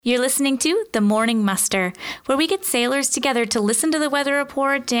You're listening to The Morning Muster, where we get sailors together to listen to the weather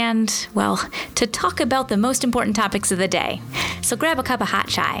report and, well, to talk about the most important topics of the day. So grab a cup of hot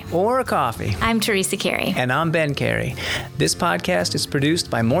chai. Or a coffee. I'm Teresa Carey. And I'm Ben Carey. This podcast is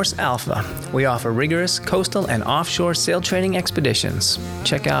produced by Morse Alpha. We offer rigorous coastal and offshore sail training expeditions.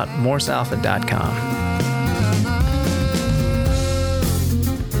 Check out morsealpha.com.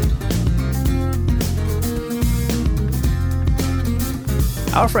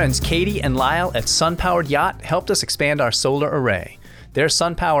 Our friends Katie and Lyle at Sun Powered Yacht helped us expand our solar array. They're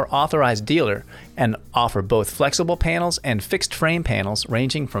Sun Power authorized dealer and offer both flexible panels and fixed frame panels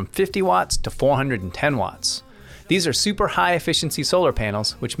ranging from 50 watts to 410 watts. These are super high efficiency solar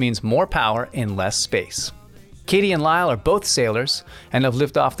panels, which means more power in less space. Katie and Lyle are both sailors and have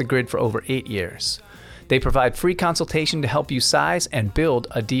lived off the grid for over 8 years. They provide free consultation to help you size and build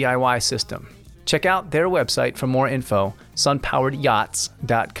a DIY system. Check out their website for more info,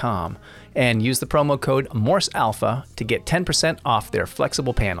 sunpoweredyachts.com, and use the promo code MorseAlpha to get 10% off their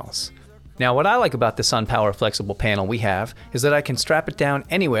flexible panels. Now, what I like about the SunPower flexible panel we have is that I can strap it down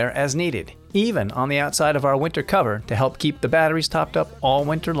anywhere as needed, even on the outside of our winter cover to help keep the batteries topped up all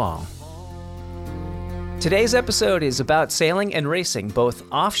winter long. Today's episode is about sailing and racing, both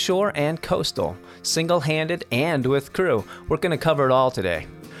offshore and coastal, single-handed and with crew. We're going to cover it all today.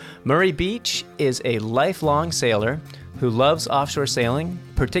 Murray Beach is a lifelong sailor who loves offshore sailing,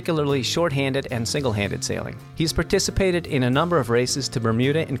 particularly short-handed and single-handed sailing. He's participated in a number of races to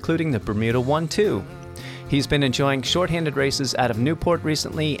Bermuda, including the Bermuda 1-2. He's been enjoying short-handed races out of Newport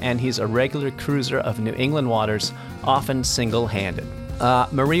recently, and he's a regular cruiser of New England waters, often single-handed.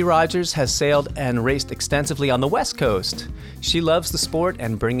 Marie Rogers has sailed and raced extensively on the West Coast. She loves the sport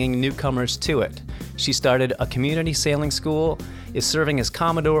and bringing newcomers to it. She started a community sailing school, is serving as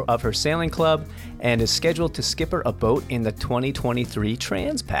commodore of her sailing club, and is scheduled to skipper a boat in the 2023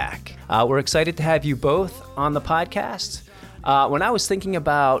 Transpac. We're excited to have you both on the podcast. When I was thinking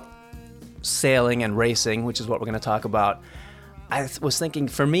about sailing and racing, which is what we're going to talk about, I was thinking,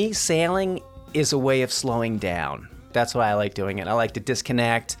 for me, sailing is a way of slowing down. That's why I like doing it. I like to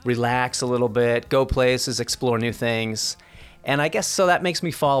disconnect, relax a little bit, go places, explore new things. And I guess so that makes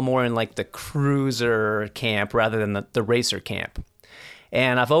me fall more in like the cruiser camp rather than the racer camp.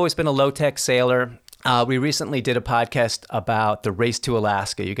 And I've always been a low-tech sailor. We recently did a podcast about the Race to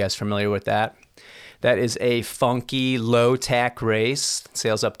Alaska. You guys familiar with that? That is a funky, low-tech race,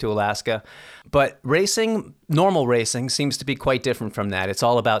 sails up to Alaska. But racing, normal racing, seems to be quite different from that. It's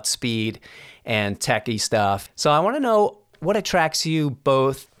all about speed and techie stuff. So I want to know what attracts you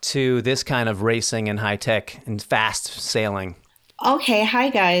both to this kind of racing and high-tech and fast sailing. Okay,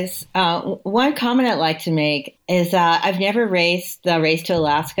 hi guys. One comment I'd like to make is I've never raced the Race to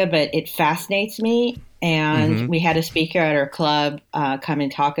Alaska, but it fascinates me. And we had a speaker at our club come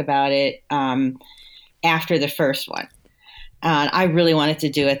and talk about it after the first one. And I really wanted to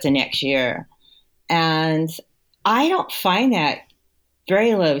do it the next year. And I don't find that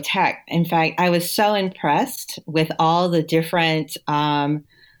very low tech. In fact, I was so impressed with all the different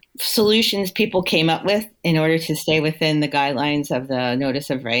solutions people came up with in order to stay within the guidelines of the notice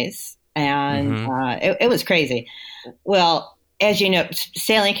of race. And it was crazy. Well, as you know,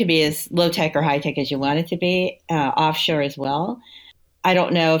 sailing can be as low tech or high tech as you want it to be, offshore as well. I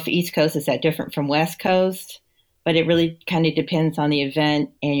don't know if East Coast is that different from West Coast, but it really kind of depends on the event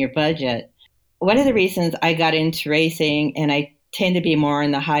and your budget. One of the reasons I got into racing, and I tend to be more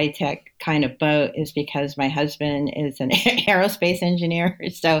in the high-tech kind of boat, is because my husband is an aerospace engineer.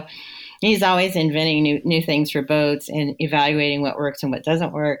 So he's always inventing new things for boats and evaluating what works and what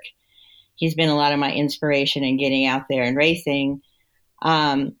doesn't work. He's been a lot of my inspiration in getting out there and racing.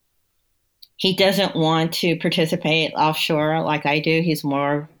 He doesn't want to participate offshore like I do.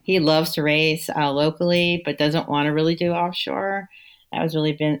 He loves to race locally, but doesn't want to really do offshore. That was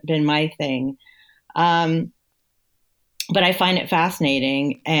really been my thing. But I find it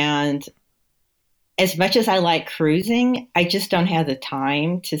fascinating. And as much as I like cruising, I just don't have the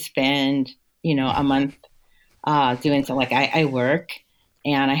time to spend, a month doing something. Like I work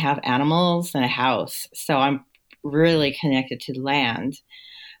and I have animals and a house. So I'm really connected to land.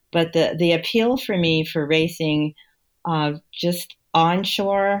 But the appeal for me for racing just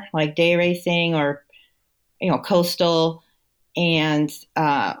onshore, like day racing or, coastal and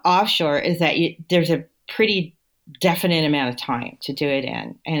offshore, is that there's a pretty definite amount of time to do it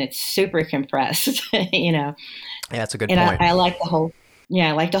in, and it's super compressed. Yeah, that's a good point. I like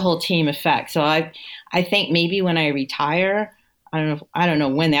the whole team effect. So I think maybe when I retire, I don't know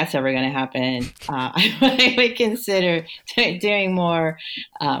when that's ever going to happen. I would consider doing more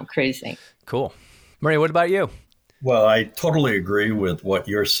cruising. Cool. Maria, what about you? Well, I totally agree with what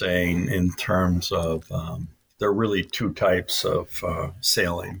you're saying in terms of there are really two types of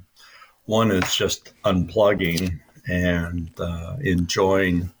sailing. One is just unplugging and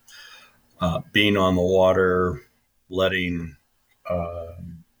enjoying being on the water, letting,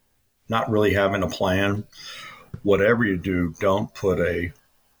 not really having a plan. Whatever you do, don't put a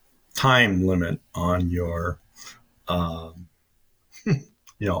time limit on your, on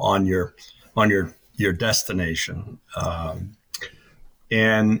your destination.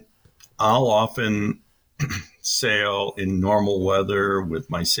 And I'll often sail in normal weather with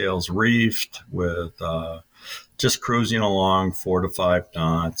my sails reefed, with just cruising along 4 to 5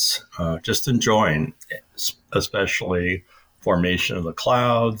 knots, just enjoying, especially formation of the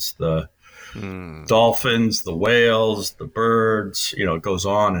clouds, the dolphins, the whales, the birds. It goes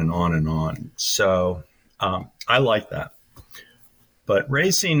on and on and on. So I like that. But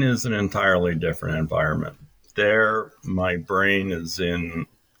racing is an entirely different environment. There, my brain is in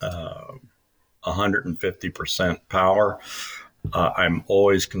 150% power. I'm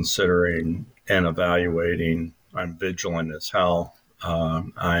always considering and evaluating. I'm vigilant as hell.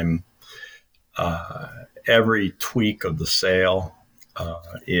 I'm every tweak of the sail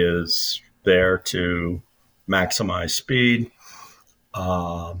is there to maximize speed.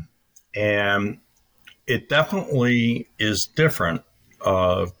 And it definitely is different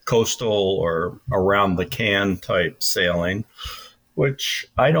coastal or around the can type sailing, which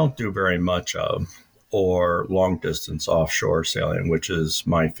I don't do very much of, or long distance offshore sailing, which is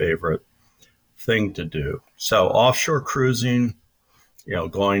my favorite thing to do. So offshore cruising,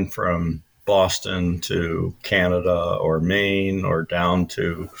 going from Boston to Canada or Maine or down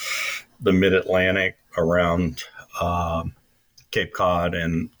to the mid-Atlantic around Cape Cod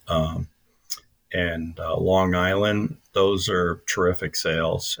and Long Island, those are terrific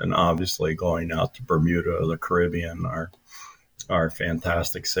sails. And obviously going out to Bermuda or the Caribbean are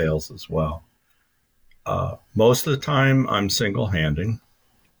fantastic sails as well. Most of the time I'm single-handing.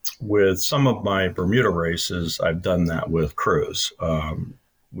 With some of my Bermuda races, I've done that with crews.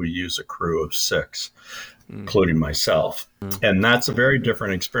 We use a crew of 6, including myself. And that's a very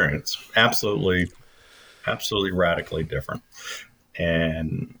different experience. Absolutely radically different.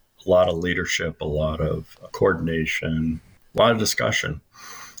 And a lot of leadership, a lot of coordination, a lot of discussion.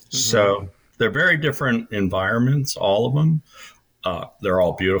 So they're very different environments, all of them. They're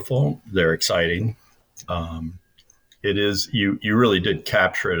all beautiful. They're exciting. It is, you really did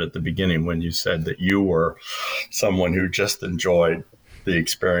capture it at the beginning when you said that you were someone who just enjoyed the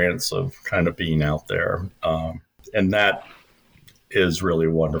experience of kind of being out there. And that is really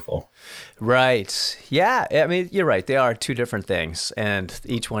wonderful. Right. Yeah. I mean, you're right. They are two different things, and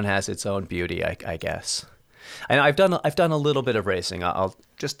each one has its own beauty, I guess. And I've done a little bit of racing. I'll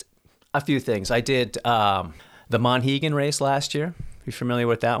just a few things. I did the Monhegan race last year. Are you familiar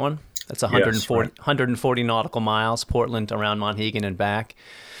with that one? That's 140, yes, right. 140 nautical miles, Portland around Monhegan and back.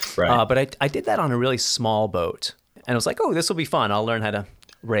 Right. But I did that on a really small boat. And I was like, oh, this will be fun. I'll learn how to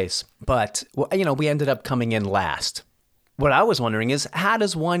race. But, we ended up coming in last. What I was wondering is, how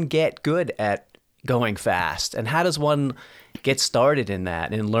does one get good at going fast? And how does one get started in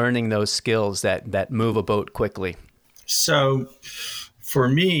that and learning those skills that move a boat quickly? So for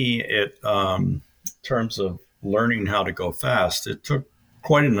me, in terms of learning how to go fast, it took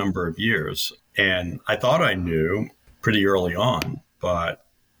quite a number of years. And I thought I knew pretty early on, but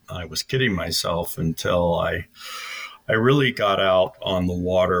I was kidding myself until I really got out on the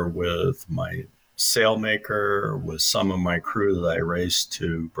water with my sailmaker, with some of my crew that I raced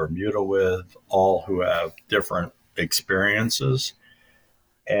to Bermuda with, all who have different experiences.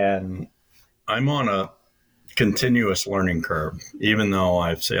 And I'm on a continuous learning curve. Even though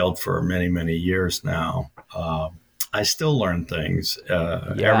I've sailed for many, many years now, I still learn things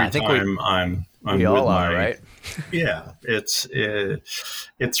every time I'm we with all my, are, right? Yeah, it's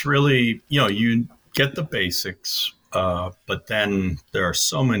really, you get the basics, but then there are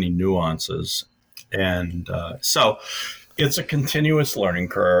so many nuances. And so it's a continuous learning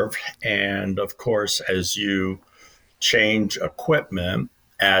curve. And of course, as you change equipment,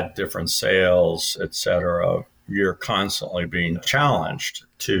 add different sails, et cetera, you're constantly being challenged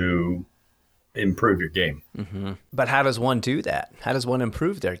to improve your game. Mm-hmm. But how does one do that? How does one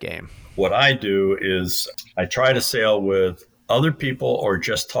improve their game? What I do is I try to sail with other people or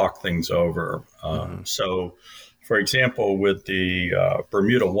just talk things over. So, for example, with the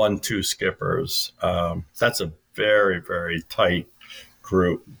Bermuda 1-2 skippers, that's a very, very tight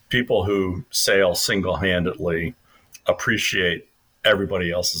group. People who sail single-handedly appreciate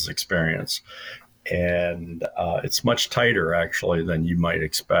everybody else's experience. And it's much tighter, actually, than you might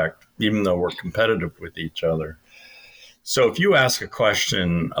expect, even though we're competitive with each other. So if you ask a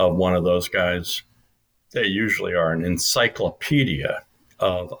question of one of those guys, they usually are an encyclopedia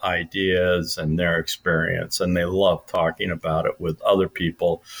of ideas and their experience, and they love talking about it with other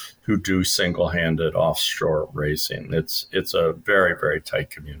people who do single-handed offshore racing. It's a very, very tight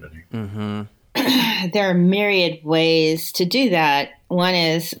community. Mm-hmm. There are myriad ways to do that. One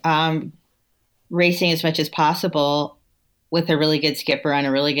is racing as much as possible with a really good skipper on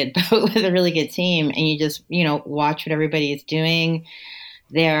a really good boat with a really good team, and you just, watch what everybody is doing.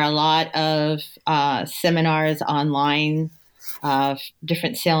 There are a lot of seminars online.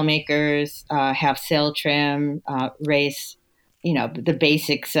 Different sailmakers have sail trim, race, the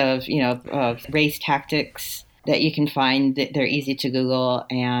basics of race tactics that you can find. They're easy to Google,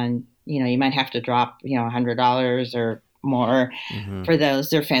 and you might have to drop $100 or more for those.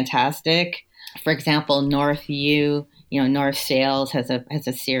 They're fantastic. For example, North Sails has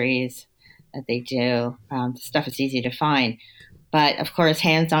a series that they do. Stuff is easy to find, but of course,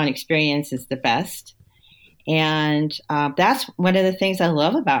 hands-on experience is the best. And that's one of the things I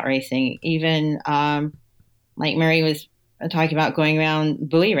love about racing. Even like Murray was talking about going around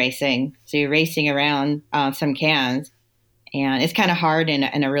buoy racing. So you're racing around some cans, and it's kind of hard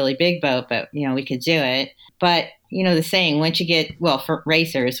in a really big boat, but we could do it. But the saying, for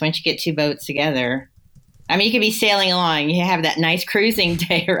racers, once you get two boats together, I mean, you could be sailing along, you have that nice cruising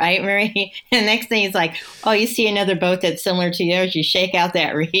day, right, Murray? And the next thing is like, oh, you see another boat that's similar to yours, you shake out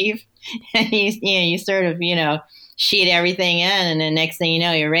that reef. And you sort of, sheet everything in, and then next thing you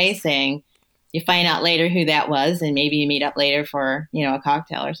know, you're racing. You find out later who that was, and maybe you meet up later for, a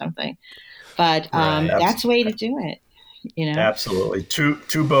cocktail or something. But that's the way to do it, Absolutely.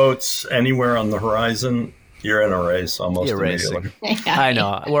 Two boats anywhere on the horizon, you're in a race almost immediately. I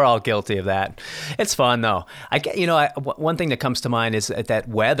know. We're all guilty of that. It's fun, though. One thing that comes to mind is that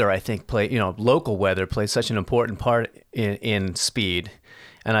weather, I think, local weather plays such an important part in speed.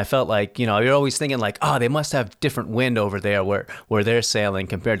 And I felt like, you're always thinking like, oh, they must have different wind over there where they're sailing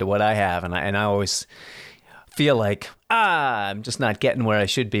compared to what I have. And I always feel like, I'm just not getting where I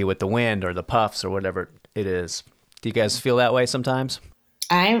should be with the wind or the puffs or whatever it is. Do you guys feel that way sometimes?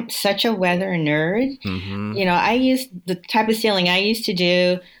 I'm such a weather nerd. Mm-hmm. I used the type of sailing I used to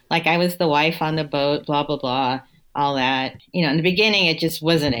do, like I was the wife on the boat, blah, blah, blah, all that. In the beginning, it just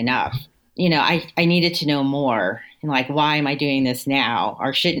wasn't enough. I needed to know more. And like, why am I doing this now?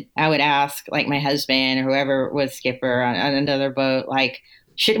 Or I would ask like my husband or whoever was skipper on another boat, like,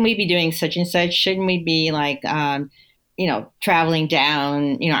 shouldn't we be doing such and such? Shouldn't we be like, traveling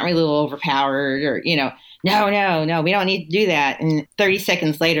down, aren't we a little overpowered or, no, we don't need to do that. And 30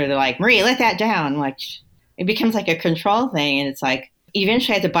 seconds later, they're like, Marie, let that down. Like, it becomes like a control thing. And it's like,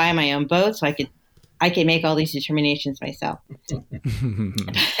 eventually I had to buy my own boat so I could make all these determinations myself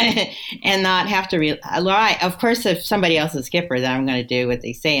and not have to rely. Of course, if somebody else is skipper, then I'm going to do what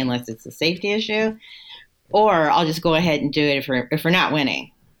they say unless it's a safety issue, or I'll just go ahead and do it if we're not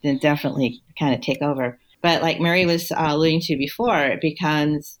winning, then definitely kind of take over. But like Mary was alluding to before, it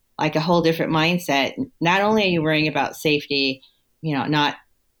becomes like a whole different mindset. Not only are you worrying about safety, I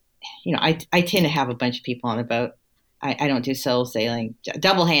tend to have a bunch of people on the boat. I don't do solo sailing,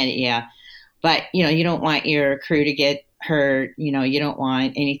 double-handed, yeah. But, you don't want your crew to get hurt. You don't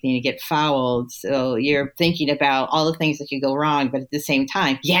want anything to get fouled. So you're thinking about all the things that could go wrong. But at the same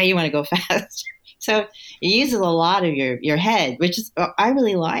time, you want to go fast. So it uses a lot of your head, which is I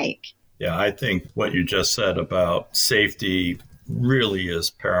really like. Yeah, I think what you just said about safety really is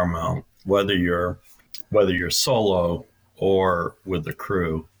paramount, whether you're solo or with the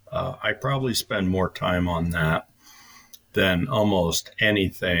crew. I probably spend more time on that than almost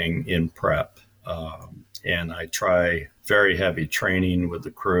anything in prep. And I try very heavy training with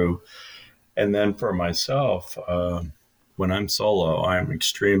the crew. And then for myself, when I'm solo, I'm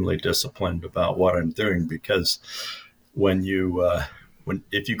extremely disciplined about what I'm doing, because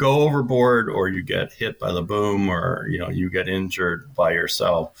if you go overboard or you get hit by the boom or, you get injured by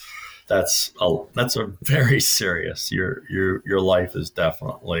yourself, that's a very serious, your life is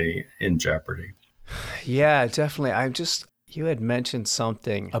definitely in jeopardy. Yeah, definitely. You had mentioned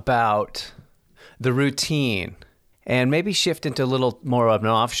something about the routine, and maybe shift into a little more of an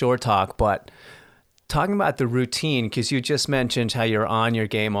offshore talk, but talking about the routine, because you just mentioned how you're on your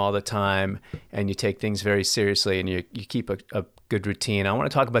game all the time and you take things very seriously and you keep a good routine. I want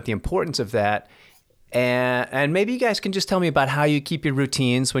to talk about the importance of that. And maybe you guys can just tell me about how you keep your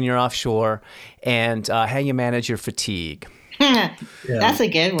routines when you're offshore and how you manage your fatigue. That's a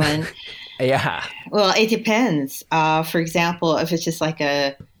good one. Yeah. Well, it depends. For example, if it's just like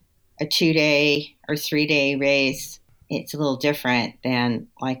a 2-day or 3-day race, it's a little different than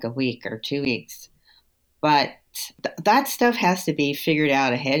like a week or 2 weeks. But that stuff has to be figured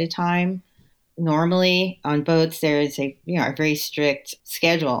out ahead of time. Normally on boats, there is a very strict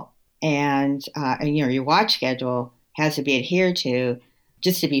schedule, and your watch schedule has to be adhered to,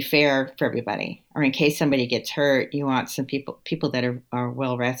 just to be fair for everybody. Or in case somebody gets hurt, you want some people that are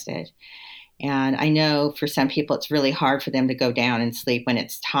well rested. And I know for some people, it's really hard for them to go down and sleep when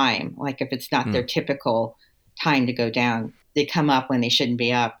it's time. Like if it's not their typical time to go down, they come up when they shouldn't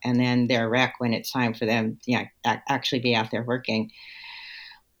be up, and then they're a wreck when it's time for them to actually be out there working.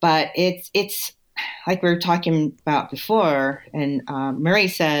 But it's like we were talking about before, and Murray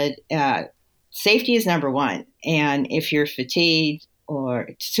said, safety is number one. And if you're fatigued or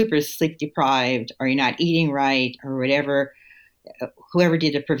super sleep deprived, or you're not eating right, or whatever, whoever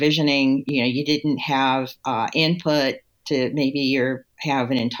did the provisioning, you didn't have input to, maybe you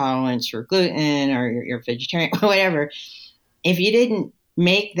have an intolerance for gluten, or you're vegetarian, whatever. If you didn't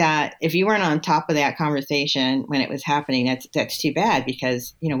make that, if you weren't on top of that conversation when it was happening, that's too bad,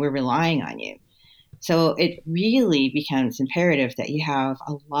 because we're relying on you. So it really becomes imperative that you have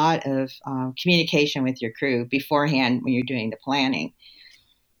a lot of communication with your crew beforehand when you're doing the planning.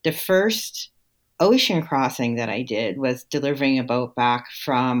 The first ocean crossing that I did was delivering a boat back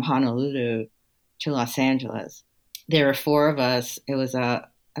from Honolulu to Los Angeles. There were 4 of us. It was a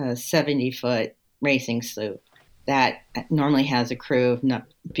 70-foot racing sloop that normally has a crew of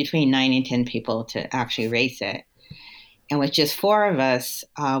between 9 and 10 people to actually race it. And with just 4 of us,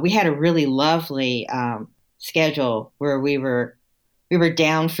 we had a really lovely schedule where we were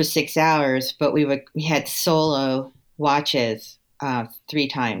down for 6 hours, but we had solo watches 3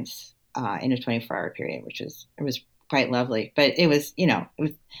 times in a 24-hour period, which was quite lovely. But it was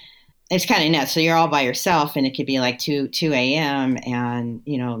it's kind of nuts. So you're all by yourself, and it could be like 2 a.m. and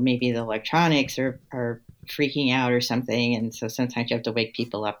maybe the electronics are freaking out or something, and so sometimes you have to wake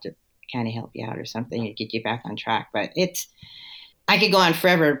people up to kind of help you out or something and get you back on track. But I could go on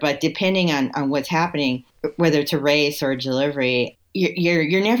forever, but depending on what's happening, whether it's a race or a delivery,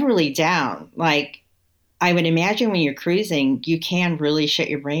 you're never really down. Like I would imagine when you're cruising, you can really shut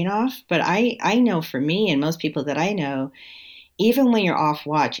your brain off. But I know for me and most people that I know, even when you're off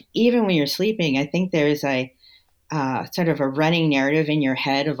watch, even when you're sleeping, I think there's a sort of a running narrative in your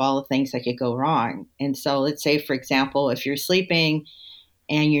head of all the things that could go wrong. And so let's say, for example, if you're sleeping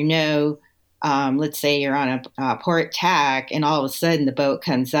and let's say you're on a port tack, and all of a sudden the boat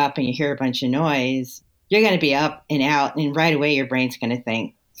comes up and you hear a bunch of noise, you're going to be up and out, and right away your brain's going to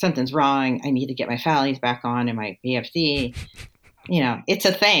think, something's wrong. I need to get my Fallies back on and my BFD. It's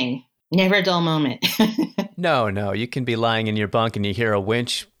a thing. Never a dull moment. No. You can be lying in your bunk and you hear a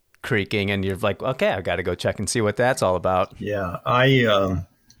winch creaking and you're like, okay, I've got to go check and see what that's all about. Yeah,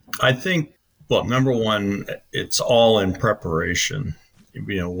 I think, well, number one, it's all in preparation.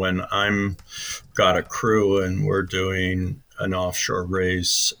 When I'm got a crew and we're doing an offshore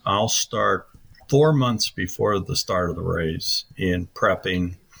race, I'll start 4 months before the start of the race in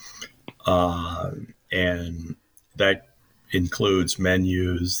prepping. And that includes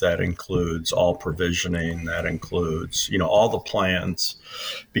menus, that includes all provisioning, that includes, all the plans,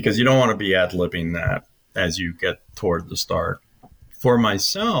 because you don't want to be ad-libbing that as you get toward the start. For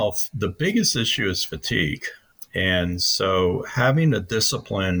myself, the biggest issue is fatigue. And so having a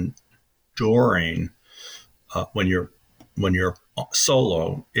discipline during when you're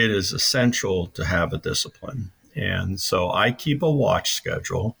solo, it is essential to have a discipline. And so I keep a watch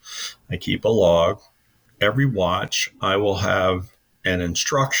schedule. I keep a log. Every watch, I will have an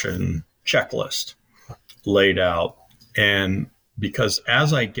instruction checklist laid out. And because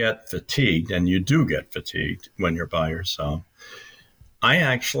as I get fatigued, and you do get fatigued when you're by yourself, I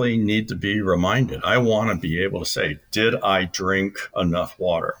actually need to be reminded. I want to be able to say, did I drink enough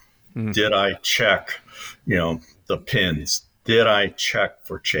water? Mm. Did I check, the pins? Did I check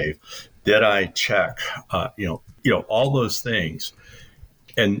for chafe? Did I check, all those things?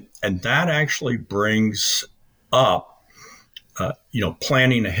 And that actually brings up,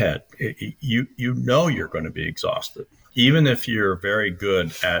 planning ahead. You're going to be exhausted. Even if you're very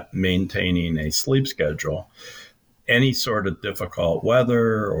good at maintaining a sleep schedule, any sort of difficult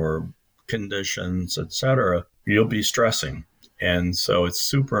weather or conditions, et cetera, you'll be stressing. And so it's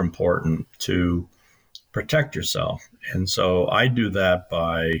super important to protect yourself. And so I do that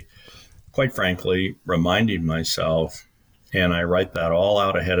by, quite frankly, reminding myself, and I write that all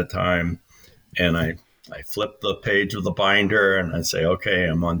out ahead of time. And I flip the page of the binder and I say, okay,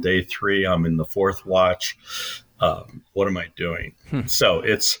 I'm on day 3. I'm in the 4th watch. What am I doing? So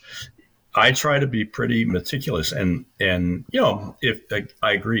I try to be pretty meticulous, and if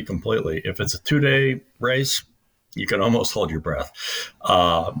I agree completely, if it's a 2-day race, you can almost hold your breath.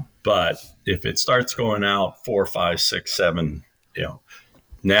 But if it starts going out 4, 5, 6, 7,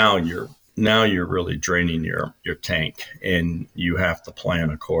 now you're really draining your tank, and you have to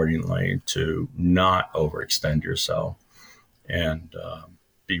plan accordingly to not overextend yourself and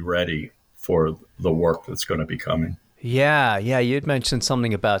be ready for the work that's going to be coming. Yeah. You'd mentioned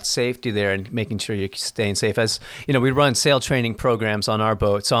something about safety there and making sure you're staying safe. As you know, we run sail training programs on our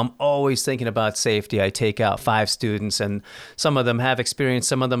boat, so I'm always thinking about safety. I take out 5 students, and some of them have experience,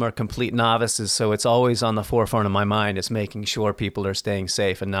 some of them are complete novices, so it's always on the forefront of my mind is making sure people are staying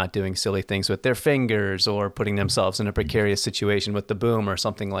safe and not doing silly things with their fingers or putting themselves in a precarious situation with the boom or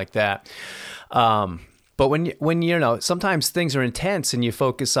something like that. But when you know, sometimes things are intense and you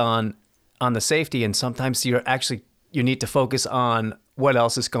focus on the safety, and sometimes you need to focus on what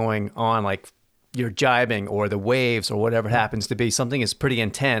else is going on, like you're jibing or the waves or whatever it happens to be. Something is pretty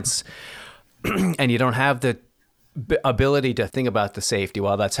intense and you don't have the ability to think about the safety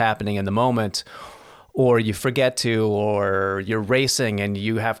while that's happening in the moment, or you forget to, or you're racing and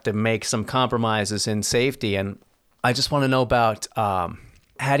you have to make some compromises in safety. And I just want to know about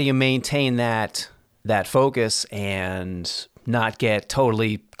how do you maintain that focus and not get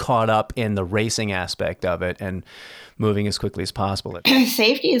totally caught up in the racing aspect of it and moving as quickly as possible.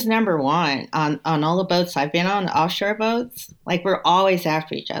 Safety is number one on all the boats I've been on, offshore boats. Like, we're always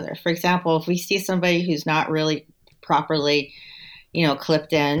after each other. For example, if we see somebody who's not really properly,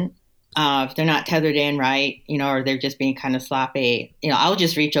 clipped in, if they're not tethered in right, or they're just being kind of sloppy, I'll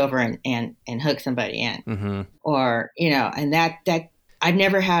just reach over and hook somebody in. Mm-hmm. Or, and that I've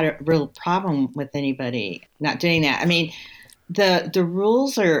never had a real problem with anybody not doing that. I mean, the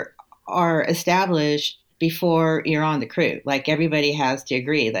rules are established before you're on the crew. Like, everybody has to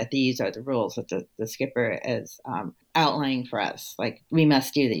agree that these are the rules that the skipper is outlining for us. Like, we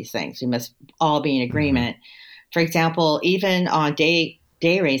must do these things. We must all be in agreement. Mm-hmm. For example, even on day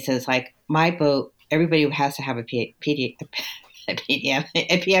races, like my boat, everybody has to have a PFD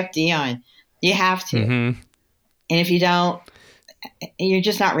on. You have to. Mm-hmm. And if you don't, you're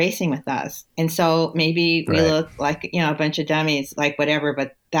just not racing with us. And so maybe we look like, a bunch of dummies, like whatever,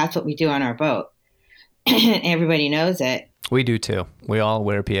 but that's what we do on our boat. Everybody knows it. We do too. We all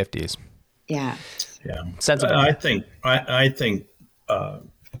wear PFDs. Yeah. Sensible. I think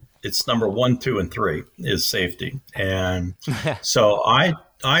it's number 1, 2, and 3 is safety. And so I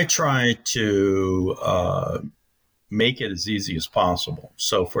try to make it as easy as possible.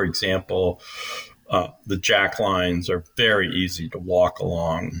 So, for example, the jack lines are very easy to walk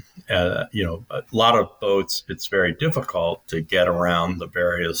along. A lot of boats, it's very difficult to get around the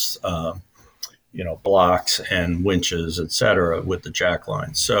various, blocks and winches, et cetera, with the jack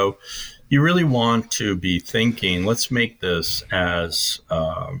lines. So you really want to be thinking, let's make this as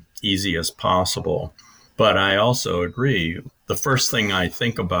easy as possible. But I also agree, the first thing I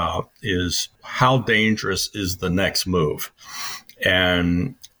think about is how dangerous is the next move?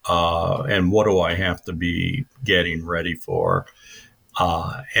 And what do I have to be getting ready for?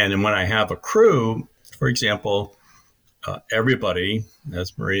 And when I have a crew, for example, everybody,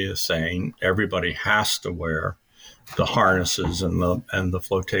 as Maria is saying, everybody has to wear the harnesses and the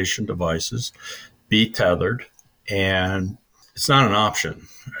flotation devices, be tethered, and it's not an option.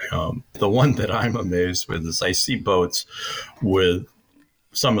 The one that I'm amazed with is I see boats with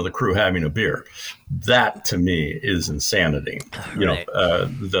some of the crew having a beer. That to me is insanity. Right.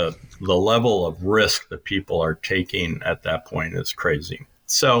 The level of risk that people are taking at that point is crazy.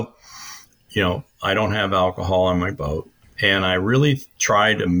 So, I don't have alcohol on my boat, and I really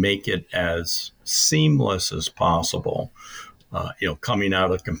try to make it as seamless as possible. Coming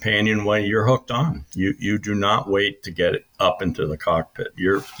out of the companionway, you're hooked on. You do not wait to get up into the cockpit.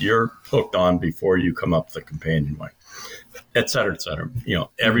 You're hooked on before you come up the companionway, et cetera, et cetera.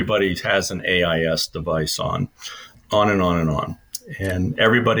 Everybody has an AIS device on and on and on. And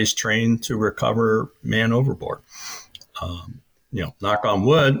everybody's trained to recover man overboard. Knock on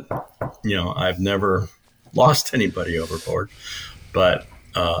wood, I've never lost anybody overboard. But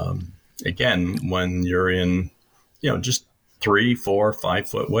again, when you're in, just 3, 4, 5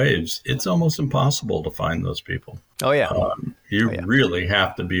 foot waves, it's almost impossible to find those people. Oh, yeah. You really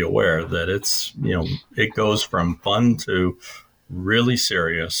have to be aware that it's, it goes from fun to really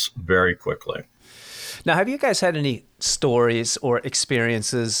serious very quickly. Now, have you guys had any stories or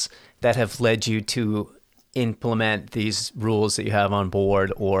experiences that have led you to implement these rules that you have on board,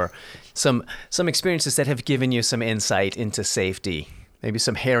 or some experiences that have given you some insight into safety, maybe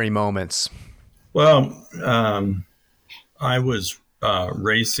some hairy moments? Well, I was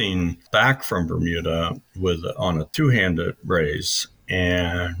racing back from Bermuda on a two-handed race,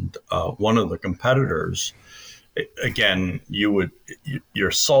 and one of the competitors again,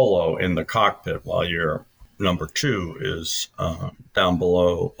 you're solo in the cockpit while your number two is down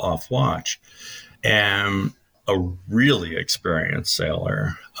below off watch. And a really experienced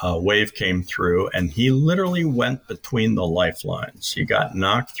sailor, a wave came through and he literally went between the lifelines. He got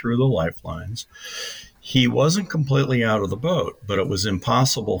knocked through the lifelines. He wasn't completely out of the boat, but it was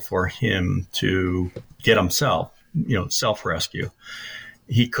impossible for him to get himself, self-rescue.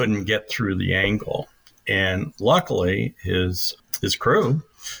 He couldn't get through the angle. And luckily, his crew,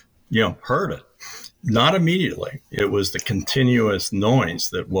 heard it. Not immediately. It was the continuous noise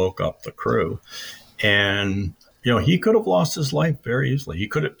that woke up the crew. And, he could have lost his life very easily.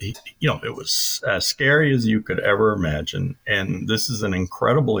 It was as scary as you could ever imagine. And this is an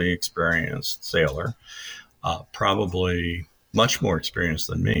incredibly experienced sailor, probably much more experienced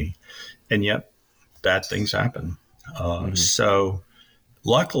than me. And yet bad things happen. So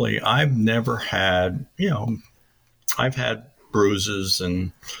luckily I've never had, I've had bruises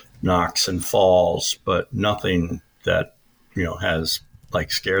and knocks and falls, but nothing that, has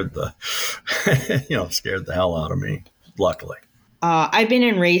scared the, scared the hell out of me, luckily. I've been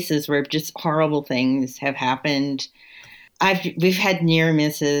in races where just horrible things have happened. We've had near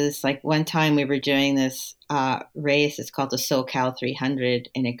misses. Like one time we were doing this race. It's called the SoCal 300,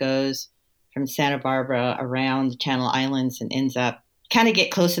 and it goes from Santa Barbara around the Channel Islands and ends up kind of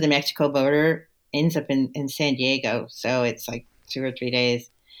get close to the Mexico border, ends up in San Diego. So it's like 2 or 3 days.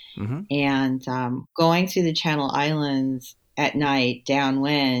 Mm-hmm. And going through the Channel Islands at night,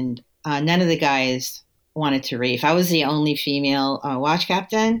 downwind, none of the guys wanted to reef. I was the only female watch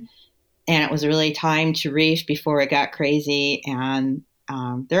captain, and it was really time to reef before it got crazy. And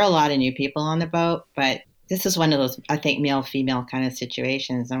there are a lot of new people on the boat, but this is one of those, I think, male-female kind of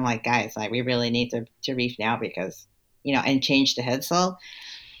situations. I'm like, guys, we really need to reef now because, and change the headsail.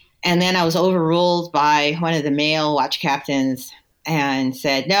 And then I was overruled by one of the male watch captains and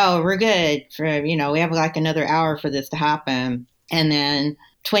said, no, we're good for, we have another hour for this to happen. And then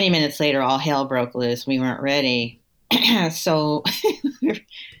 20 minutes later, all hell broke loose. We weren't ready. So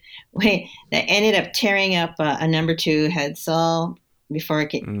they ended up tearing up a number 2 headsail before it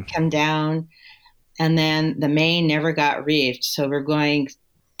could come down. And then the main never got reefed. So we're going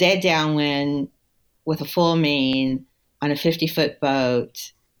dead downwind with a full main on a 50-foot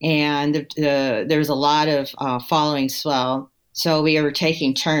boat. And there was a lot of following swell. So we were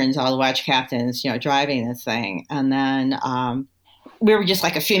taking turns, all the watch captains, driving this thing. And then we were just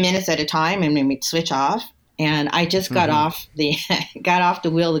a few minutes at a time, and then we'd switch off. And I just got off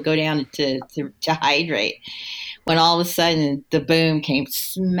the wheel to go down to hydrate, when all of a sudden the boom came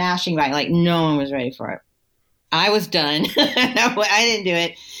smashing by, like no one was ready for it. I was done. I didn't do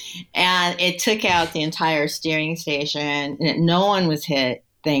it. And it took out the entire steering station. No one was hit,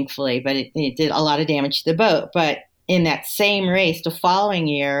 thankfully, but it did a lot of damage to the boat. But in that same race, the following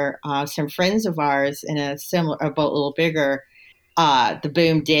year, some friends of ours in a boat a little bigger, the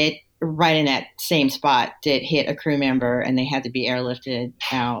boom did, right in that same spot, did hit a crew member, and they had to be airlifted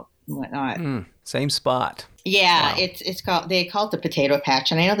out and whatnot. Same spot. Yeah, wow. They call it the potato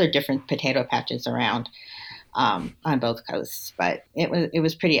patch, and I know there are different potato patches around on both coasts, but it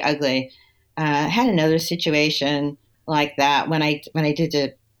was pretty ugly. I had another situation like that when I did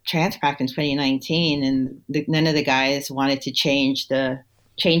the Transpac in 2019, and none of the guys wanted to change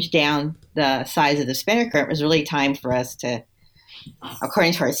down the size of the spinnaker. It was really time for us to,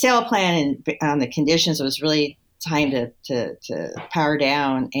 according to our sail plan and the conditions, it was really time to power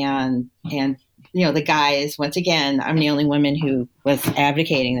down. And the guys, once again, I'm the only woman who was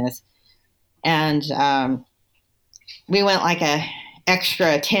advocating this, and we went a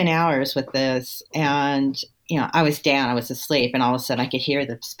extra 10 hours with this, and I was down, I was asleep, and all of a sudden I could hear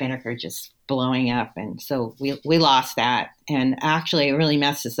the spinnaker just blowing up. And so we lost that. And actually it really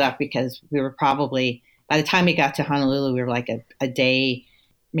messed us up because we were probably, by the time we got to Honolulu, we were a day,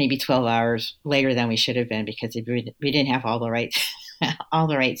 maybe 12 hours later than we should have been, because we didn't have all the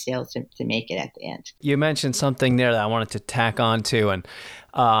right sails to make it at the end. You mentioned something there that I wanted to tack on to,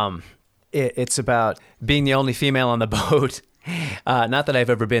 and it's about being the only female on the boat. Not that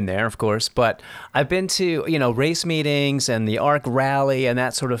I've ever been there, of course, but I've been to, race meetings and the ARC rally and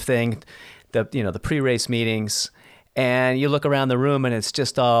that sort of thing, the pre-race meetings, and you look around the room and it's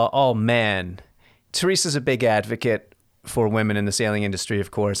just all men. Teresa's a big advocate for women in the sailing industry, of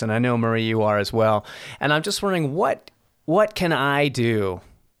course, and I know, Marie, you are as well. And I'm just wondering, what can I do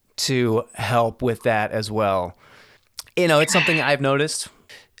to help with that as well? It's something I've noticed.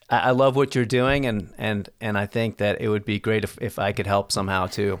 I love what you're doing, and I think that it would be great if I could help somehow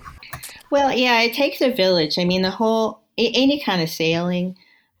too. Well, yeah, it takes a village. I mean, the whole, any kind of sailing,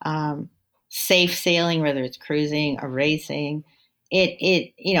 safe sailing, whether it's cruising or racing.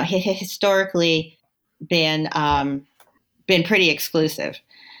 It historically been pretty exclusive.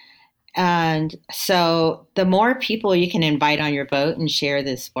 And so the more people you can invite on your boat and share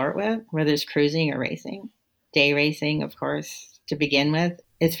this sport with, whether it's cruising or racing, day racing, of course, to begin with,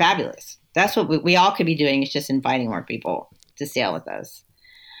 it's fabulous. That's what we all could be doing, is just inviting more people to sail with us.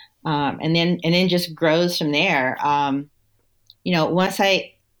 And then just grows from there.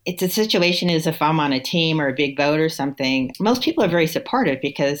 It's a situation is if I'm on a team or a big boat or something, most people are very supportive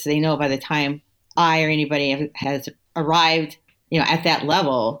because they know by the time I or anybody has arrived, at that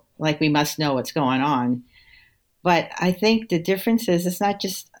level, like we must know what's going on. But I think the difference is it's not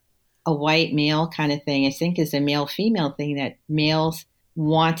just a white male kind of thing. I think it's a male female thing that males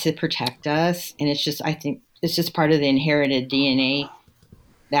want to protect us. And I think it's just part of the inherited DNA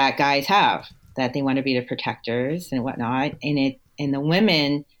that guys have, that they want to be the protectors and whatnot. And the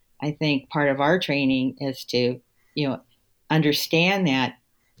women, I think part of our training is to, understand that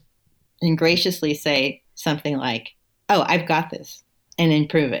and graciously say something like, "Oh, I've got this," and then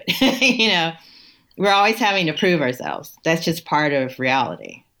prove it. We're always having to prove ourselves. That's just part of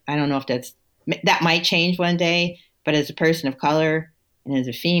reality. I don't know if that might change one day, but as a person of color and as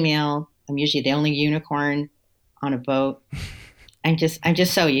a female, I'm usually the only unicorn on a boat. I'm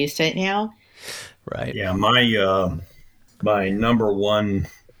just so used to it now. Right. Yeah. My number one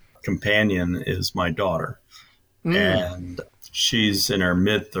companion is my daughter, and she's in her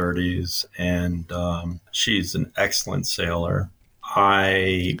mid-30s, and she's an excellent sailor.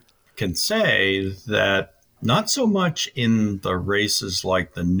 I can say that not so much in the races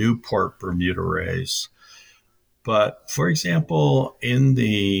like the Newport Bermuda race, but for example, in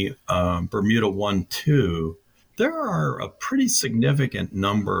the Bermuda 1-2, there are a pretty significant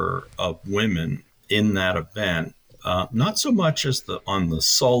number of women in that event. Not so much as on the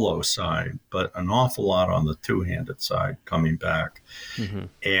solo side, but an awful lot on the two-handed side coming back. Mm-hmm.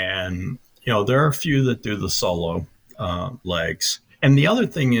 And, there are a few that do the solo legs. And the other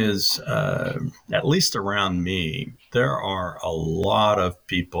thing is, at least around me, there are a lot of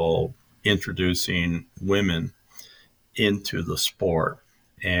people introducing women into the sport.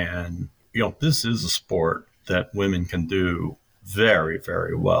 And, this is a sport that women can do very,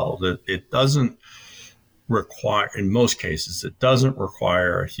 very well. It doesn't require, in most cases, it doesn't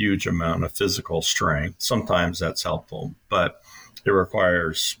require a huge amount of physical strength. Sometimes that's helpful, but it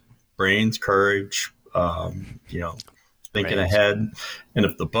requires brains, courage, thinking ahead. And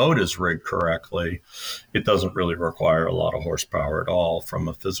if the boat is rigged correctly, it doesn't really require a lot of horsepower at all from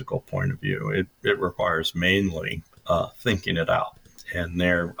a physical point of view. It requires mainly thinking it out. And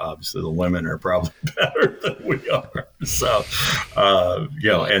there, obviously, the women are probably better than we are. So,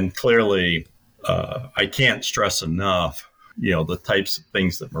 and clearly, I can't stress enough, the types of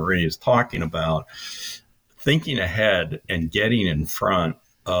things that Marie is talking about. Thinking ahead and getting in front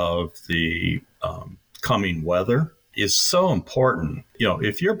of the coming weather is so important.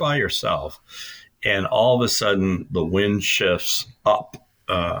 If you're by yourself and all of a sudden the wind shifts up,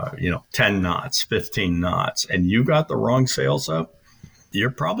 10 knots, 15 knots, and you got the wrong sails up, you're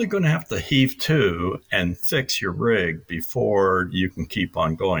probably going to have to heave to and fix your rig before you can keep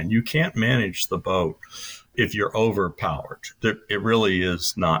on going. You can't manage the boat if you're overpowered. It really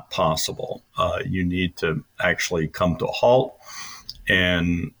is not possible. You need to actually come to a halt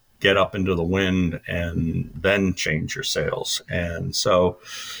and get up into the wind and then change your sails. And so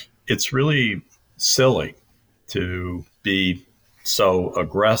it's really silly to be so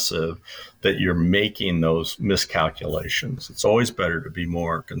aggressive that you're making those miscalculations. It's always better to be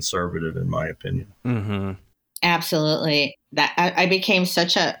more conservative, in my opinion. Mm-hmm. Absolutely. That I became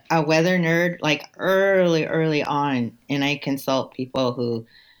such a weather nerd like early on, and I consult people who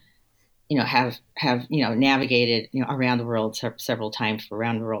have navigated around the world several times for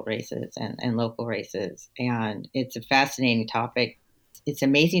around the world races and local races, and it's a fascinating topic. It's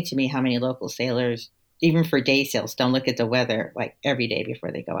amazing to me how many local sailors, even for day sails, don't look at the weather like every day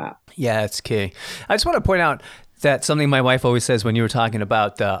before they go out. Yeah, it's key. I just want to point out that something my wife always says when you were talking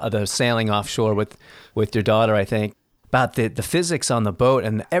about the sailing offshore with your daughter, I think, about the physics on the boat,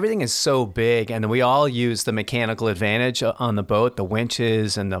 and everything is so big, and we all use the mechanical advantage on the boat, the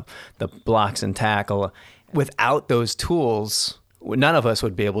winches and the blocks and tackle. Without those tools, none of us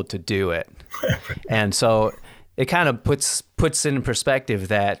would be able to do it. And so it kind of puts in perspective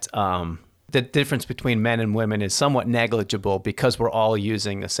that the difference between men and women is somewhat negligible because we're all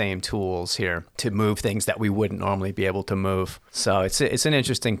using the same tools here to move things that we wouldn't normally be able to move. So it's an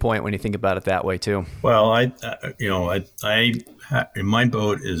interesting point when you think about it that way too. Well, I in my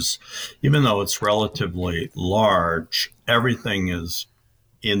boat is, even though it's relatively large, everything is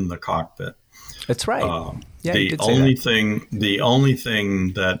in the cockpit. That's right. The only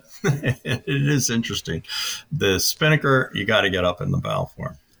thing that it is interesting, the spinnaker, you got to get up in the bow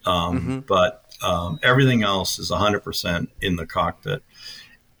for. But everything else is 100% in the cockpit.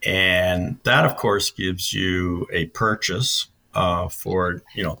 And that, of course, gives you a purchase for,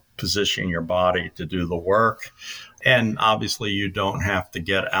 positioning your body to do the work. And obviously, you don't have to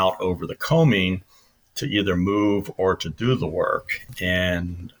get out over the coaming to either move or to do the work.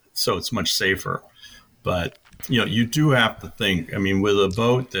 And so it's much safer. But, you do have to think, with a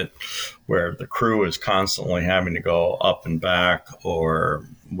boat where the crew is constantly having to go up and back, or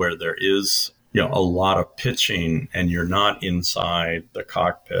where there is, a lot of pitching and you're not inside the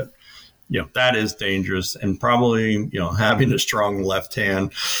cockpit, that is dangerous. And probably, having a strong left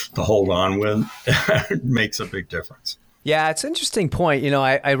hand to hold on with makes a big difference. Yeah, it's an interesting point.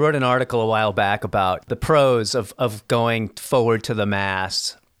 I wrote an article a while back about the pros of going forward to the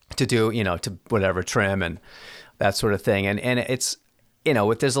mast to do, to whatever trim and that sort of thing. And it's,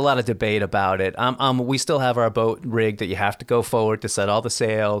 there's a lot of debate about it. We still have our boat rigged that you have to go forward to set all the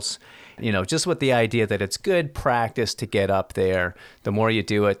sails, just with the idea that it's good practice to get up there. The more you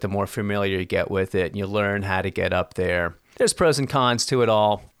do it, the more familiar you get with it, and you learn how to get up there. There's pros and cons to it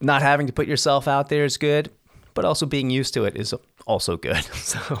all. Not having to put yourself out there is good, but also being used to it is also good.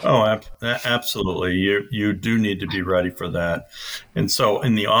 So. Oh, absolutely. You do need to be ready for that. And so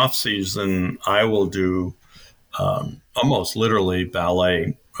in the off season, I will do almost literally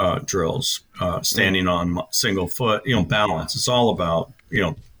ballet drills, standing on single foot, balance. It's all about,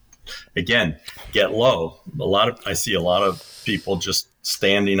 again, get low. I see a lot of people just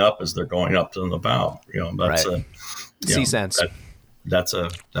standing up as they're going up to the bow. That's right. C-sense. That's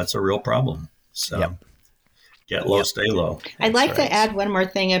a real problem. So. Yep. Get low, stay low. I'd like to add one more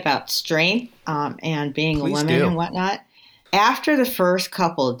thing about strength and being a woman and whatnot. After the first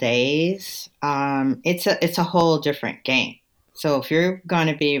couple of days, it's a whole different game. So if you're going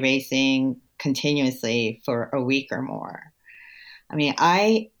to be racing continuously for a week or more,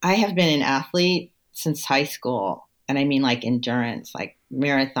 I have been an athlete since high school, and I mean like endurance, like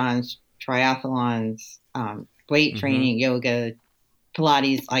marathons, triathlons, weight training, yoga,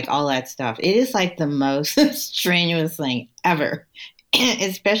 Pilates, like all that stuff. It is like the most strenuous thing ever,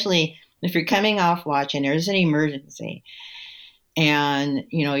 especially if you're coming off watch and there's an emergency and,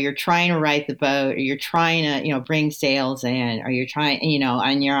 you're trying to right the boat, or you're trying to, bring sails in, or you're trying,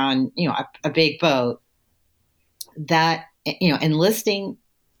 and you're on, a big boat. That, enlisting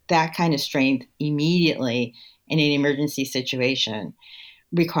that kind of strength immediately in an emergency situation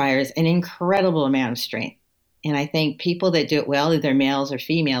requires an incredible amount of strength. And I think people that do it well, either males or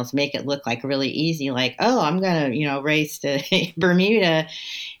females, make it look like really easy, like, oh, I'm going to, race to Bermuda.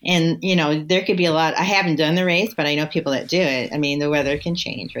 And, there could be a lot. I haven't done the race, but I know people that do it. The weather can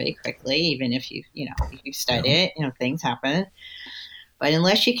change really quickly, even if you study it, things happen. But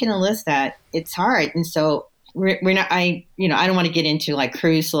unless you can enlist that, it's hard. And so we're not, I don't want to get into like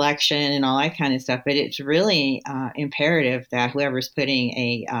crew selection and all that kind of stuff, but it's really imperative that whoever's putting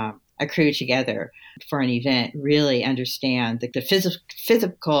a crew together for an event really understand the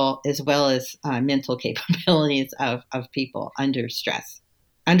physical as well as mental capabilities of people under stress,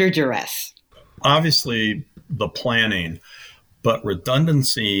 under duress. Obviously, the planning, but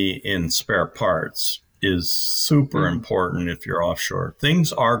redundancy in spare parts is super important if you're offshore.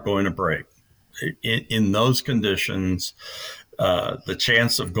 Things are going to break. In those conditions, the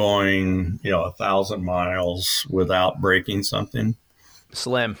chance of going, 1,000 miles without breaking something,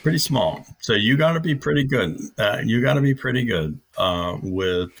 slim, pretty small. So you got to be pretty good.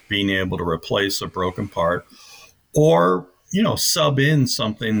 With being able to replace a broken part, or sub in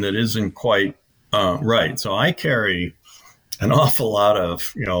something that isn't quite right. So I carry an awful lot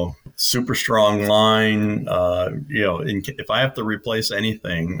of super strong line. If I have to replace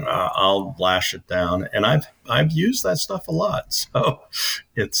anything, I'll lash it down, and I've used that stuff a lot. So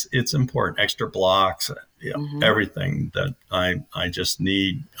it's important. Extra blocks. Everything that I just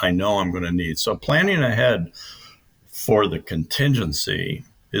need, I know I'm going to need. So planning ahead for the contingency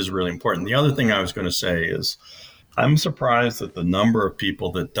is really important. The other thing I was going to say is I'm surprised at the number of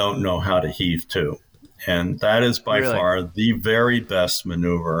people that don't know how to heave to. And that is by far the very best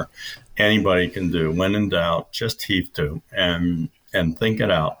maneuver anybody can do. When in doubt, just heave to and think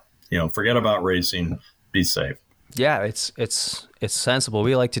it out. Forget about racing, be safe. Yeah, it's sensible.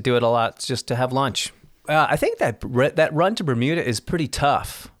 We like to do it a lot just to have lunch. I think that run to Bermuda is pretty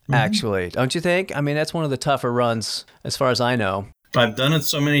tough, actually. Don't you think? That's one of the tougher runs as far as I know. I've done it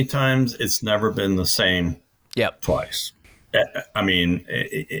so many times, it's never been the same twice.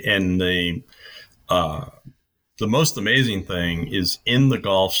 And the most amazing thing is in the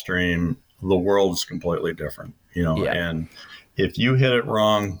Gulf Stream, the world is completely different, Yeah. and if you hit it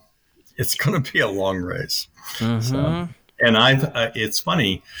wrong, it's going to be a long race. Mm-hmm. So, and it's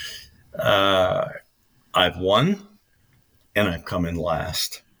funny, I've won and I've come in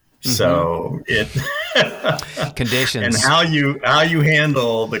last. So it conditions and how you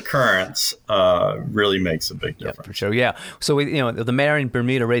handle the currents really makes a big difference. Yeah, for sure. Yeah. So the Marion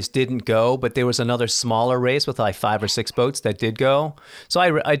Bermuda race didn't go, but there was another smaller race with like 5 or 6 boats that did go. So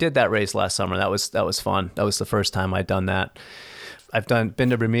I did that race last summer. That was fun. That was the first time I'd done that. I've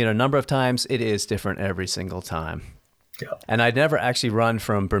been to Bermuda a number of times. It is different every single time. Yeah. And I'd never actually run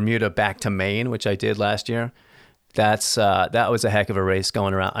from Bermuda back to Maine, which I did last year. That was a heck of a race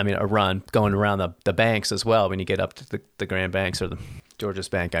going around. I mean, a run going around the banks as well. When you get up to the Grand Banks or the Georges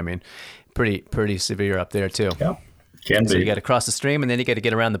Bank, I mean, pretty severe up there too. Yeah, can be. So you got to cross the stream and then you got to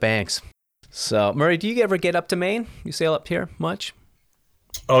get around the banks. So Murray, do you ever get up to Maine? You sail up here much?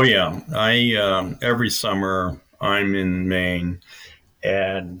 Oh yeah, I every summer I'm in Maine,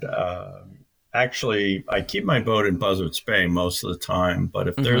 and actually I keep my boat in Buzzards Bay most of the time. But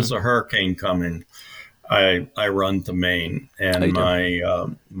if there's a hurricane coming, I run to Maine, and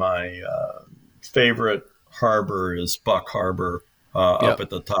my favorite harbor is Buck Harbor, up at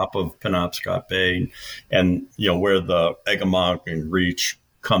the top of Penobscot Bay, and where the Eggemock Reach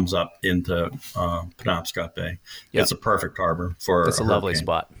comes up into Penobscot Bay. Yep. It's a perfect harbor for It's a lovely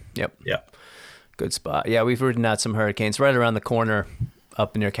spot. Yep. Yeah. Good spot. Yeah, we've ridden out some hurricanes right around the corner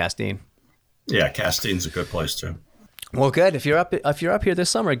up near Castine. Yeah, Castine's a good place too. Well, good. If you're up here this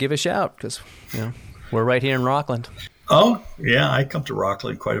summer, give a shout because we're right here in Rockland. Oh, yeah, I come to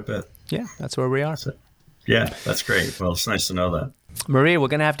Rockland quite a bit. Yeah, that's where we are. Yeah, that's great. Well, it's nice to know that. Maria, we're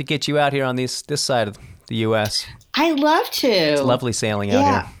going to have to get you out here on this side of the U.S. I'd love to. It's lovely sailing out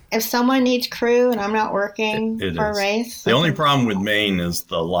here. If someone needs crew and I'm not working for a race. The only problem with Maine is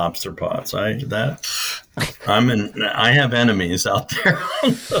the lobster pots. I have enemies out there on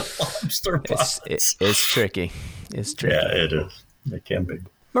the lobster pots. It's tricky. It's tricky. Yeah, it is. It can be.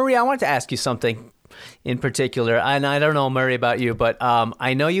 Maria, I wanted to ask you something in particular, and I don't know, Murray, about you, but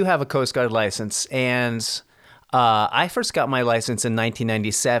I know you have a Coast Guard license, and I first got my license in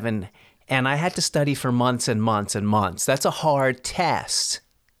 1997, and I had to study for months and months and months. That's a hard test.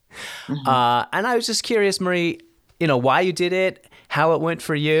 And I was just curious, Murray, why you did it, how it went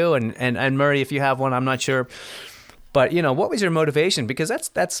for you, and Murray, if you have one, I'm not sure, but what was your motivation? Because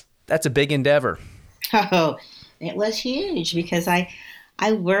that's a big endeavor. Oh, it was huge because I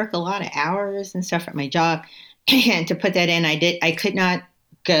work a lot of hours and stuff at my job, and to put that in, I could not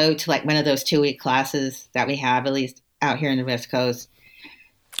go to like one of those 2-week classes that we have, at least out here in the West Coast,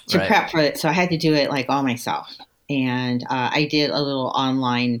 to prep for it. So I had to do it like all myself. And I did a little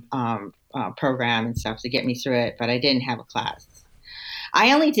online program and stuff to get me through it, but I didn't have a class.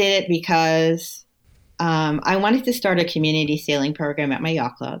 I only did it because I wanted to start a community sailing program at my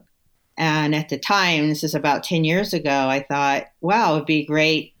yacht club. And at the time, this is about 10 years ago, I thought, wow, it'd be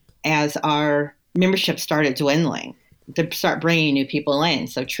great as our membership started dwindling to start bringing new people in.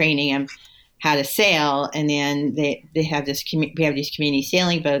 So training them how to sail, and then they have we have these community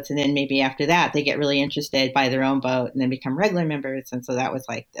sailing boats, and then maybe after that they get really interested, buy their own boat, and then become regular members. And so that was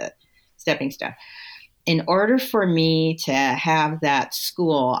like the stepping stone. In order for me to have that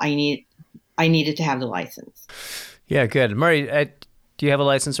school, I needed to have the license. Yeah, good. Murray, do you have a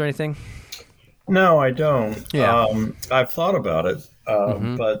license or anything? No, I don't. Yeah. I've thought about it,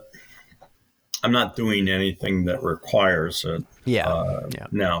 but I'm not doing anything that requires it.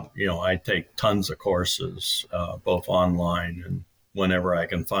 Now, I take tons of courses, both online and whenever I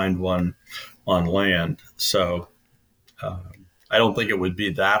can find one on land. So I don't think it would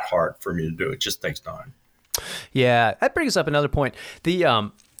be that hard for me to do. It just takes time. Yeah, that brings up another point.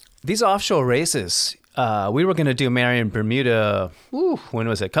 These offshore races, we were going to do Marion Bermuda, when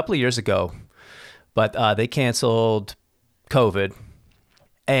was it? A couple of years ago, but they canceled COVID.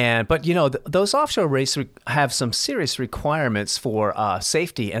 But those offshore races have some serious requirements for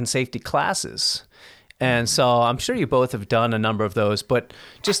safety and safety classes. And so I'm sure you both have done a number of those, but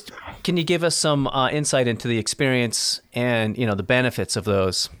just can you give us some insight into the experience and, the benefits of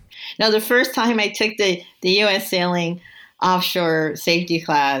those? Now, the first time I took the U.S. Sailing offshore safety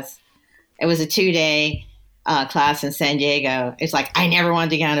class, it was a 2-day class in San Diego. It's like, I never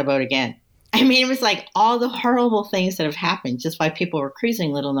wanted to get on a boat again. I mean, it was like all the horrible things that have happened just while people were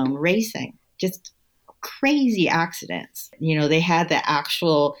cruising, let alone racing. Just crazy accidents. They had the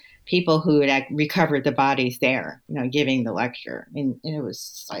actual people who had recovered the bodies there, giving the lecture. And it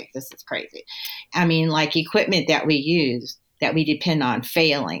was like, this is crazy. I mean, like equipment that we use that we depend on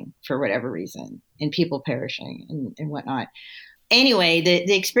failing for whatever reason and people perishing and whatnot. anyway,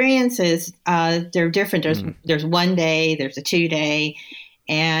 the experiences, they're different. There's 1 day, there's a 2 day,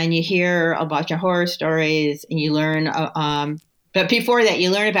 and you hear a bunch of horror stories, and you learn, but before that,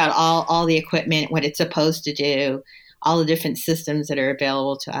 you learn about all the equipment, what it's supposed to do, all the different systems that are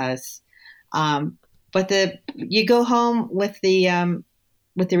available to us. But you go home with the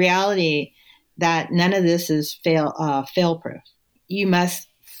reality that none of this is fail-proof. You must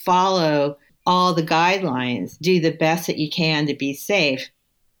follow all the guidelines, do the best that you can to be safe,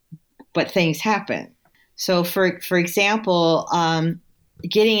 but things happen. So, for example,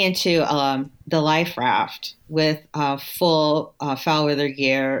 getting into the life raft with full foul weather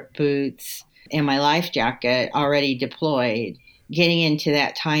gear, boots, and my life jacket already deployed, getting into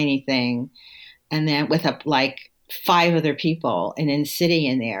that tiny thing, and then with 5 other people, and then sitting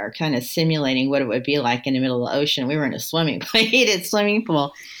in there, kind of simulating what it would be like in the middle of the ocean. We were in a heated swimming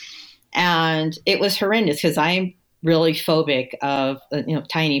pool, and it was horrendous because I'm really phobic of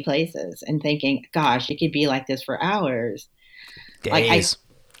tiny places, and thinking, gosh, it could be like this for hours. Days.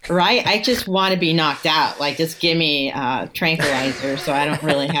 I just want to be knocked out. Just give me tranquilizer so I don't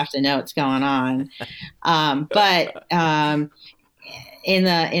really have to know what's going on. But in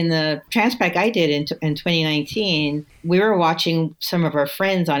the Transpac I did in 2019, we were watching some of our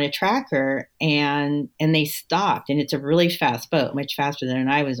friends on a tracker, and they stopped. And it's a really fast boat, much faster than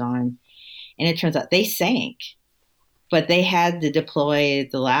I was on. And it turns out they sank, but they had to deploy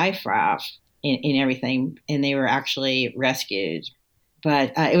the life raft and everything, and they were actually rescued.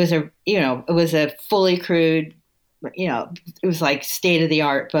 But it was a fully crewed, it was like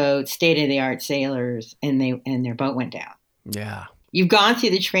state-of-the-art boat, state-of-the-art sailors, and their boat went down. Yeah. You've gone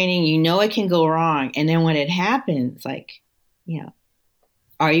through the training, it can go wrong. And then when it happens, are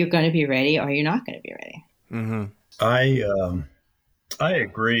you going to be ready or are you not going to be ready? Mm-hmm. I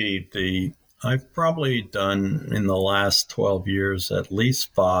agree. I've probably done in the last 12 years at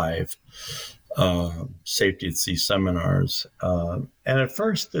least 5 safety at sea seminars. And at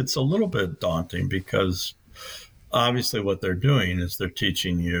first it's a little bit daunting because obviously what they're doing is they're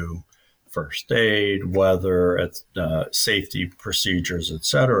teaching you first aid, weather, safety procedures,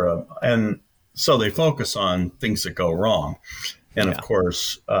 etc. And so they focus on things that go wrong. And of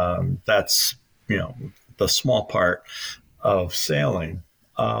course, that's, the small part of sailing.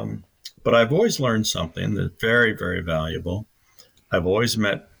 But I've always learned something that's very, very valuable. I've always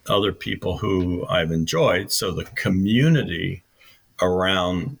met other people who I've enjoyed. So the community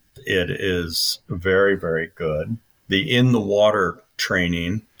around it is very, very good. The in the water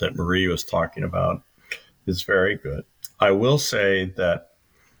training that Marie was talking about is very good. I will say that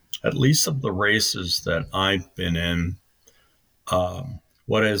at least of the races that I've been in,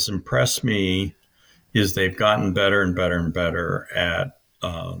 what has impressed me is they've gotten better and better and better at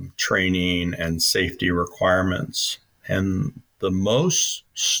training and safety requirements. And the most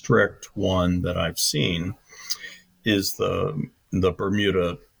strict one that I've seen is the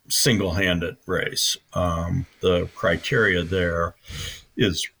Bermuda single-handed race. The criteria there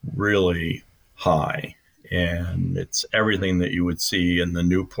is really high, and it's everything that you would see in the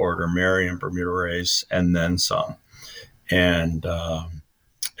Newport or Marion Bermuda race, and then some. And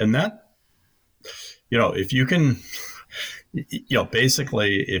that, if you can,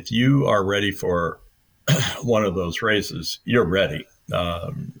 basically, if you are ready for one of those races, you're ready.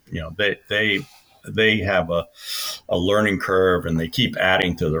 They have a learning curve, and they keep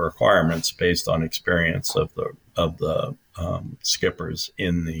adding to the requirements based on experience of the skippers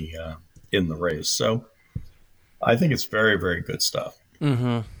in the race. So I think it's very, very good stuff.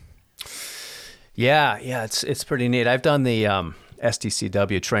 Mm-hmm. Yeah, it's pretty neat. I've done the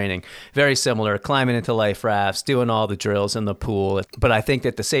STCW training, very similar, climbing into life rafts, doing all the drills in the pool. But I think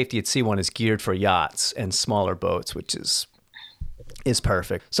that the safety at sea one is geared for yachts and smaller boats, which is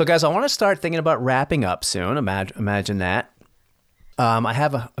perfect. So guys, I want to start thinking about wrapping up soon. Imagine that. I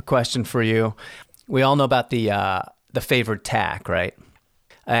have a question for you. We all know about the favored tack, right?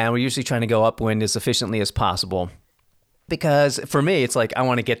 And we're usually trying to go upwind as efficiently as possible. Because for me, it's like I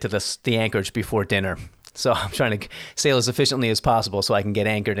want to get to the anchorage before dinner. So I'm trying to sail as efficiently as possible so I can get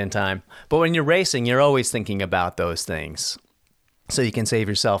anchored in time. But when you're racing, you're always thinking about those things. So you can save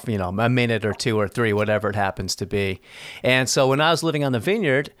yourself, a minute or 2 or 3, whatever it happens to be. And so when I was living on the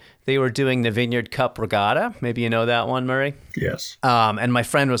vineyard, they were doing the Vineyard Cup Regatta. Maybe you know that one, Murray? Yes. And my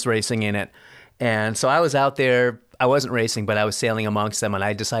friend was racing in it. And so I was out there. I wasn't racing, but I was sailing amongst them, and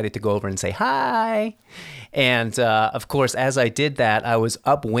I decided to go over and say hi. And of course, as I did that, I was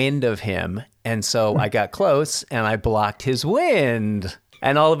upwind of him. And so I got close, and I blocked his wind.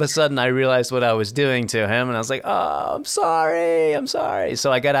 And all of a sudden, I realized what I was doing to him, and I was like, oh, I'm sorry.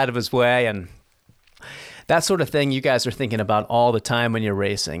 So I got out of his way, and That sort of thing you guys are thinking about all the time when you're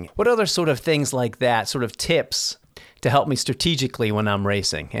racing. What other sort of things like that, sort of tips to help me strategically when I'm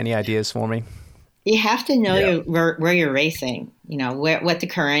racing? Any ideas for me? You have to know where you're racing, what the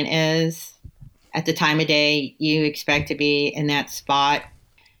current is at the time of day you expect to be in that spot.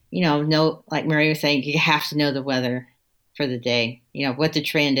 Like Murray was saying, you have to know the weather for the day, what the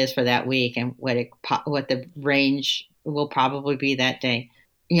trend is for that week and what the range will probably be that day.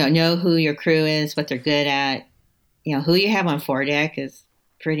 Know who your crew is, what they're good at, who you have on foredeck is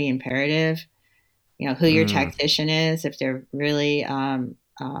pretty imperative. Who your tactician is, if they're really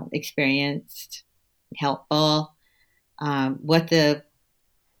experienced, helpful, what the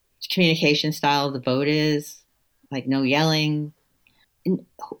communication style of the boat is, like no yelling. And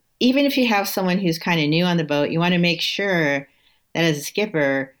even if you have someone who's kind of new on the boat, you want to make sure that as a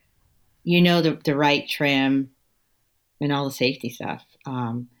skipper, the right trim and all the safety stuff.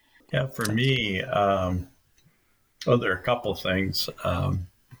 For me, there are a couple of things.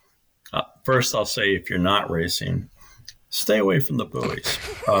 First, I'll say if you're not racing, stay away from the buoys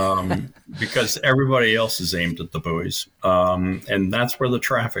because everybody else is aimed at the buoys, and that's where the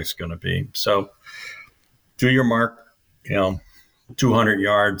traffic's going to be. So do your mark, 200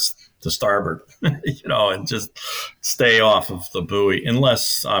 yards to starboard, and just stay off of the buoy,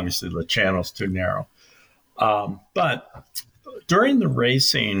 unless obviously the channel's too narrow. But during the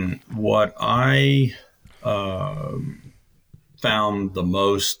racing, what I found the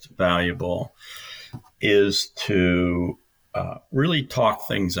most valuable is to really talk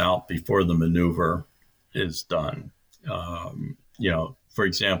things out before the maneuver is done. For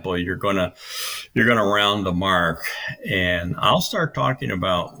example, you're gonna round the mark, and I'll start talking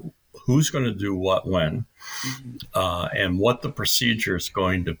about who's going to do what when, and what the procedure is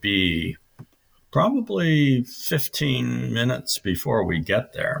going to be. Probably 15 minutes before we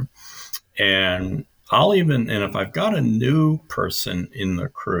get there, and if I've got a new person in the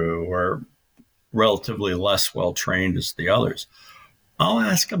crew or relatively less well trained as the others, I'll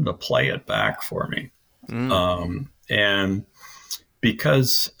ask them to play it back for me. And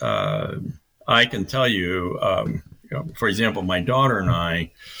because I can tell you, for example, my daughter and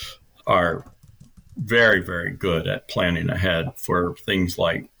I are very, very good at planning ahead for things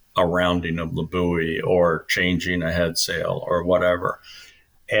like a rounding of the buoy or changing a head sail or whatever.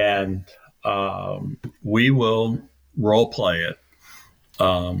 And we will role play it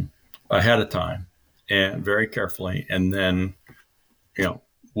ahead of time and very carefully. And then,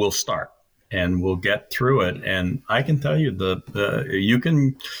 we'll start and we'll get through it. And I can tell you you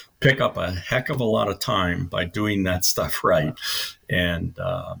can pick up a heck of a lot of time by doing that stuff right. And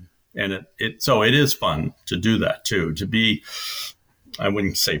it is fun to do that too, to be, I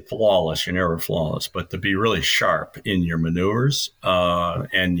wouldn't say flawless, you're never flawless, but to be really sharp in your maneuvers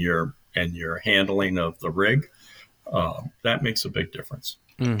and your handling of the rig. That makes a big difference.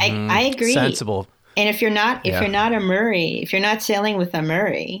 Mm-hmm. I agree. Sensible. And if you're not a Murray, if you're not sailing with a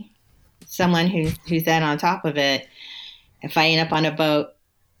Murray, someone who's that on top of it, if I end up on a boat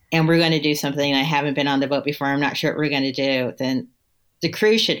and we're going to do something, I haven't been on the boat before, I'm not sure what we're going to do, then the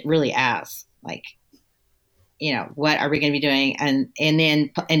crew should really ask, like, what are we going to be doing? And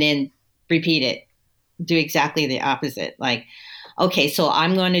then repeat it. Do exactly the opposite. Like, okay, so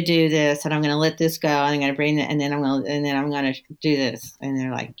I'm going to do this and I'm going to let this go. And I'm going to bring it. And then I'm going to do this. And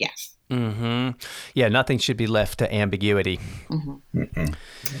they're like, yes. Mm-hmm. Yeah. Nothing should be left to ambiguity. Mm-hmm.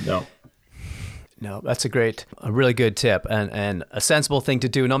 No, that's a really good tip and a sensible thing to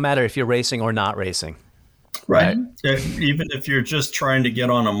do, no matter if you're racing or not racing. Right. Even if you're just trying to get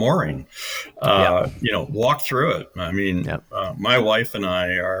on a mooring, walk through it. I mean, my wife and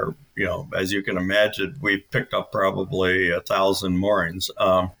I are, as you can imagine, we've picked up probably 1,000 moorings.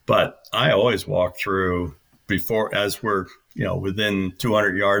 But I always walk through before, as we're, within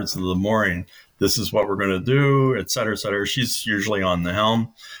 200 yards of the mooring, this is what we're going to do, et cetera, et cetera. She's usually on the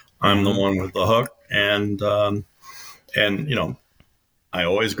helm. I'm the one with the hook. And I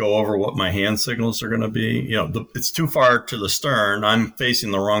always go over what my hand signals are going to be. It's too far to the stern. I'm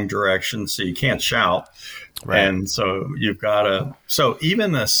facing the wrong direction, so you can't shout. Right. And so you've got to. So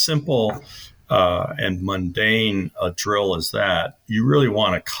even a simple and mundane drill as that, you really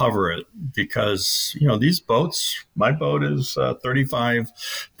want to cover it because these boats. My boat is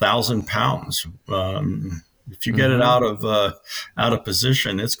 35,000 pounds. If you get it out of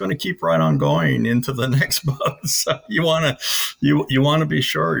position, it's going to keep right on going into the next boat. So you want to be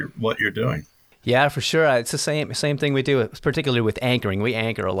sure what you're doing. Yeah, for sure. It's the same thing we do, particularly with anchoring. We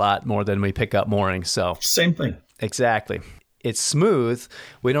anchor a lot more than we pick up moorings. So same thing. Exactly. It's smooth.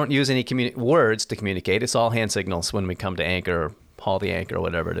 We don't use any words to communicate. It's all hand signals when we come to anchor or haul the anchor or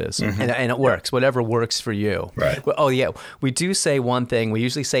whatever it is. And it works, whatever works for you. Right. Oh, yeah. We do say one thing. We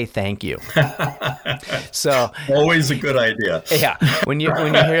usually say thank you. So always a good idea. Yeah. When you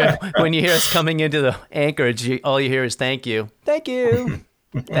hear us coming into the anchorage, all you hear is thank you. Thank you.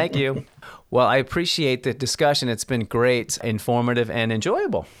 Thank you. Well, I appreciate the discussion. It's been great, informative, and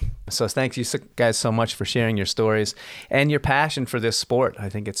enjoyable. So thank you guys so much for sharing your stories and your passion for this sport. I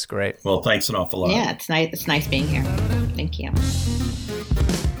think it's great. Well, thanks an awful lot. Yeah, it's nice. It's nice being here. Thank you.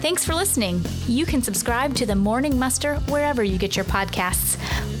 Thanks for listening. You can subscribe to The Morning Muster wherever you get your podcasts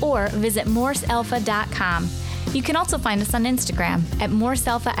or visit morsealpha.com. You can also find us on Instagram at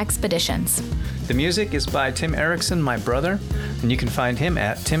morsealpha expeditions. The music is by Tim Erickson, my brother, and you can find him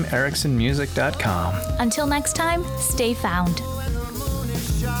at timericksonmusic.com. Until next time, stay found.